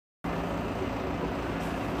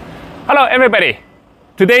Hello everybody.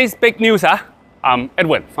 Today's big news. I'm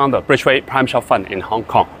Edwin, founder of Bridgeway Prime Shop Fund in Hong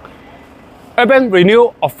Kong. Urban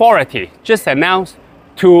Renewal Authority just announced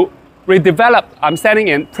to redevelop. I'm standing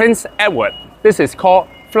in Prince Edward. This is called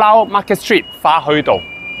Flower Market Street, Fa Hui Dou.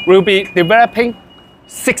 We'll be developing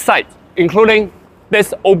 6 sites, including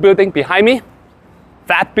this old building behind me,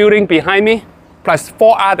 that building behind me, plus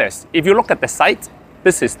 4 others. If you look at the site,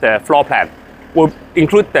 this is the floor plan. We'll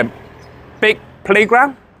include the big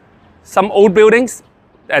playground, some old buildings,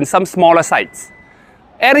 and some smaller sites.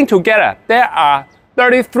 Adding together, there are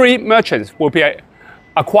 33 merchants will be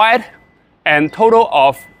acquired and total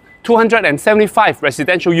of 275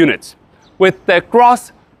 residential units with the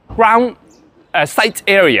gross ground site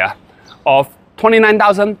area of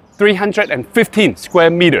 29,315 square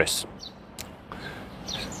meters.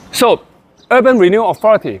 So, Urban Renewal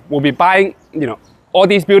Authority will be buying, all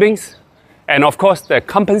these buildings, and of course, the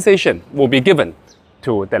compensation will be given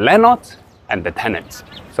to the landlords and the tenants.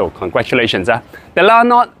 So, congratulations. The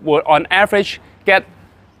landlord will, on average, get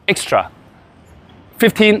extra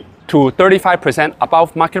 15 to 35%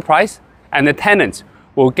 above market price, and the tenants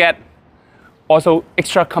will get also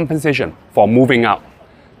extra compensation for moving out.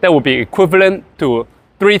 That will be equivalent to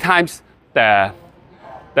 3 times the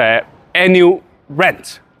annual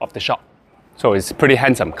rent of the shop. So it's pretty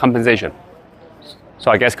handsome compensation. So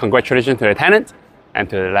I guess congratulations to the tenant and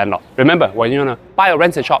to the landlord. Remember, when you want to buy or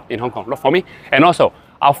rent a shop in Hong Kong, look for me. And also,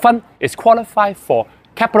 our fund is qualified for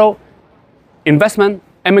Capital Investment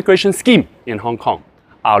Immigration Scheme in Hong Kong,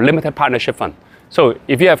 our limited partnership fund. So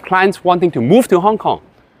if you have clients wanting to move to Hong Kong,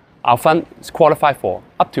 our fund is qualified for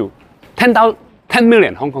up to 10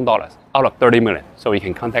 million Hong Kong dollars out of 30 million. So you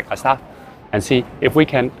can contact our staff and see if we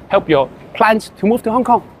can help your clients to move to Hong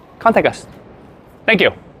Kong. Contact us. Thank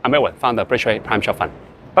you. I'm Edwin, founder of Bridgeway Prime Shop Fund.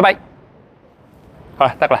 Bye bye. 好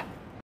啦，得啦。